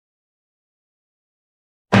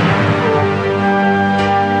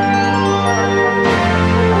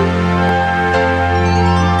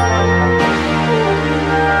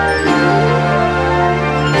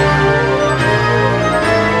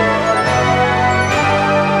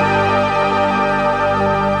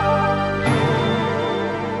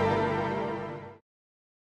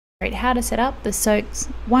how to set up the Soeks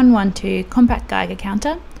 112 Compact Geiger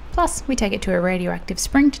Counter, plus we take it to a radioactive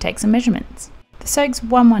spring to take some measurements. The Soeks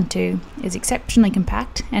 112 is exceptionally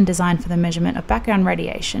compact and designed for the measurement of background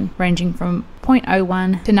radiation ranging from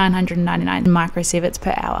 0.01 to 999 microsieverts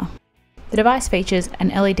per hour. The device features an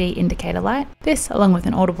LED indicator light. This, along with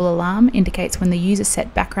an audible alarm, indicates when the user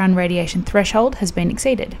set background radiation threshold has been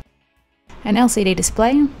exceeded. An LCD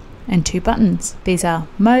display and two buttons. These are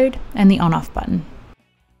Mode and the On-Off button.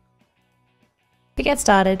 To get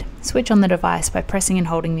started, switch on the device by pressing and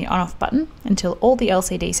holding the On-Off button until all the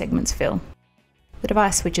LCD segments fill. The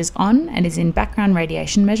device switches on and is in background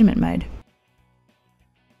radiation measurement mode.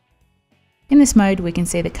 In this mode, we can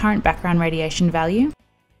see the current background radiation value,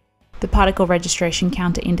 the particle registration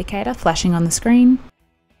counter indicator flashing on the screen,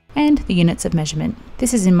 and the units of measurement.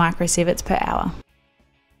 This is in microsieverts per hour.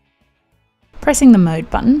 Pressing the Mode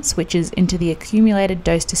button switches into the accumulated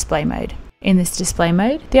dose display mode. In this display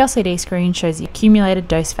mode, the LCD screen shows the accumulated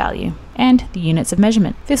dose value and the units of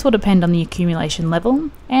measurement. This will depend on the accumulation level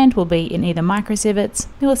and will be in either microsieverts,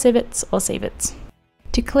 millisieverts, or sieverts.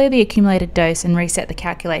 To clear the accumulated dose and reset the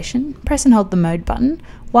calculation, press and hold the Mode button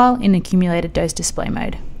while in accumulated dose display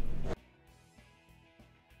mode.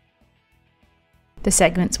 The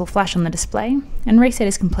segments will flash on the display, and reset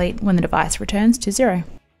is complete when the device returns to 0.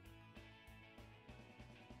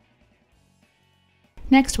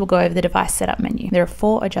 Next, we'll go over the device setup menu. There are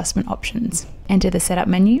 4 adjustment options. Enter the setup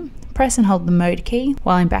menu, press and hold the Mode key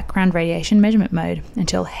while in background radiation measurement mode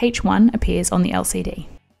until H1 appears on the LCD.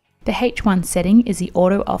 The H1 setting is the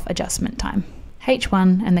auto off adjustment time.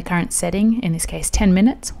 H1 and the current setting, in this case 10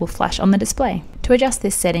 minutes, will flash on the display. To adjust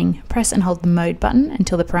this setting, press and hold the Mode button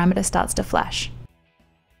until the parameter starts to flash.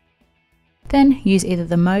 Then use either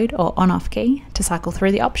the Mode or On-Off key to cycle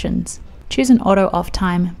through the options. Choose an auto off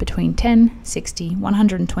time between 10, 60,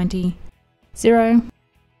 120, 0,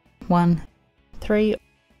 1, 3,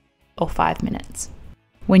 or 5 minutes.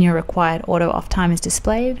 When your required auto off time is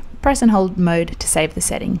displayed, press and hold Mode to save the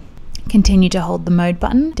setting. Continue to hold the Mode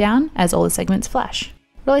button down as all the segments flash.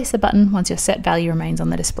 Release the button once your set value remains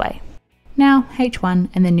on the display. Now H1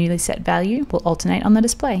 and the newly set value will alternate on the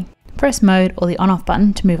display. Press Mode or the On-Off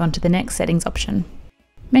button to move on to the next settings option.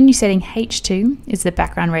 Menu setting H2 is the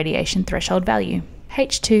background radiation threshold value.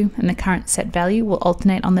 H2 and the current set value will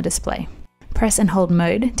alternate on the display. Press and hold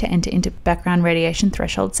Mode to enter into background radiation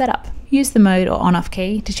threshold setup. Use the Mode or On-Off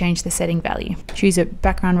key to change the setting value. Choose a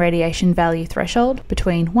background radiation value threshold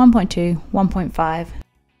between 1.2, 1.5,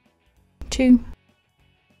 2,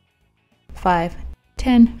 5,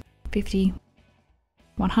 10, 50,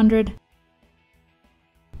 100,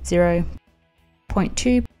 0,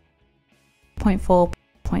 0.2, 0.4,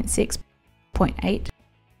 0.6, 0.8,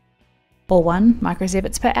 or 1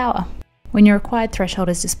 microsieverts per hour. When your required threshold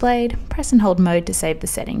is displayed, press and hold Mode to save the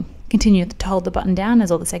setting. Continue to hold the button down as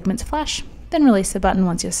all the segments flash, then release the button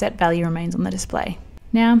once your set value remains on the display.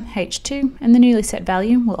 Now H2 and the newly set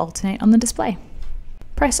value will alternate on the display.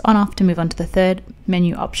 Press On-Off to move on to the third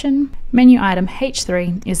menu option. Menu item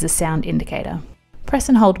H3 is the sound indicator. Press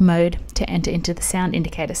and hold Mode to enter into the sound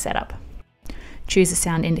indicator setup. Choose a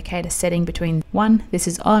sound indicator setting between 1, this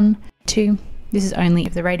is on, 2, this is only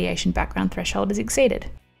if the radiation background threshold is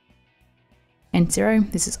exceeded, and 0,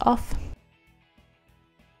 this is off.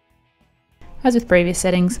 As with previous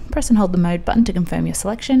settings, press and hold the Mode button to confirm your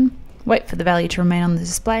selection, wait for the value to remain on the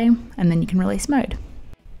display, and then you can release Mode.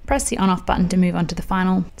 Press the On-Off button to move on to the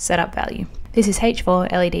final setup value. This is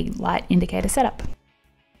H4 LED light indicator setup.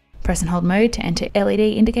 Press and hold Mode to enter LED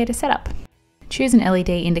indicator setup. Choose an LED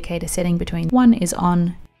indicator setting between 1 is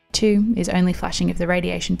on, 2 is only flashing if the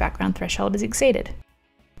radiation background threshold is exceeded,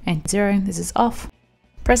 and 0, this is off.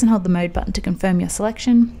 Press and hold the Mode button to confirm your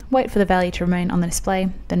selection, wait for the value to remain on the display,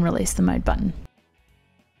 then release the Mode button.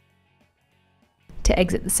 To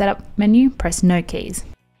exit the setup menu, press No keys.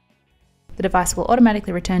 The device will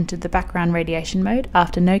automatically return to the background radiation mode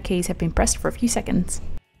after no keys have been pressed for a few seconds.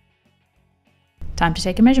 Time to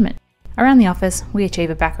take a measurement. Around the office, we achieve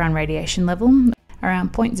a background radiation level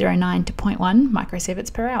around 0.09 to 0.1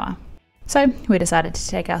 microsieverts per hour. So we decided to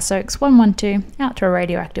take our Soeks 112 out to a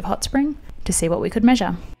radioactive hot spring to see what we could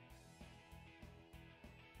measure.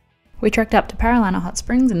 We trekked up to Paralana Hot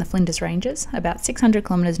Springs in the Flinders Ranges, about 600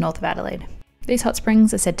 kilometres north of Adelaide. These hot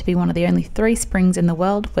springs are said to be one of the only 3 springs in the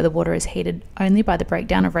world where the water is heated only by the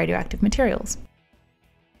breakdown of radioactive materials.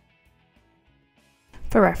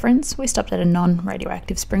 For reference, we stopped at a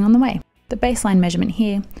non-radioactive spring on the way. The baseline measurement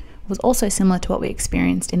here was also similar to what we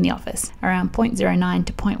experienced in the office, around 0.09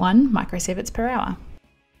 to 0.1 microsieverts per hour.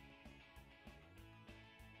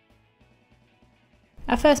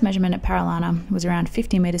 Our first measurement at Paralana was around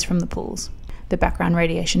 50 metres from the pools. the background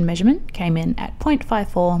radiation measurement came in at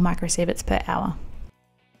 0.54 microsieverts per hour.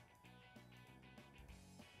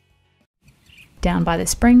 Down by the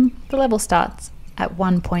spring, the level starts at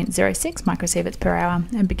 1.06 microsieverts per hour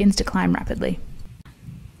and begins to climb rapidly.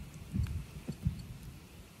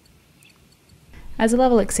 As the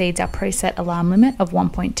level exceeds our preset alarm limit of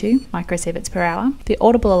 1.2 microsieverts per hour, the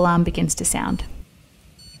audible alarm begins to sound.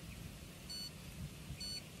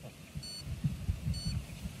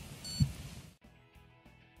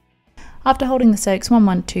 After holding the Soeks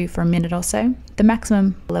 112 for a minute or so, the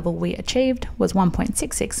maximum level we achieved was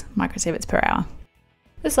 1.66 microsieverts per hour.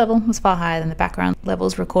 This level was far higher than the background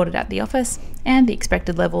levels recorded at the office and the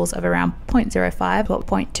expected levels of around 0.05 or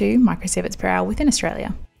 0.2 microsieverts per hour within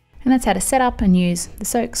Australia. And that's how to set up and use the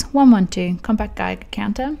Soeks 112 Compact Geiger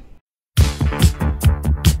Counter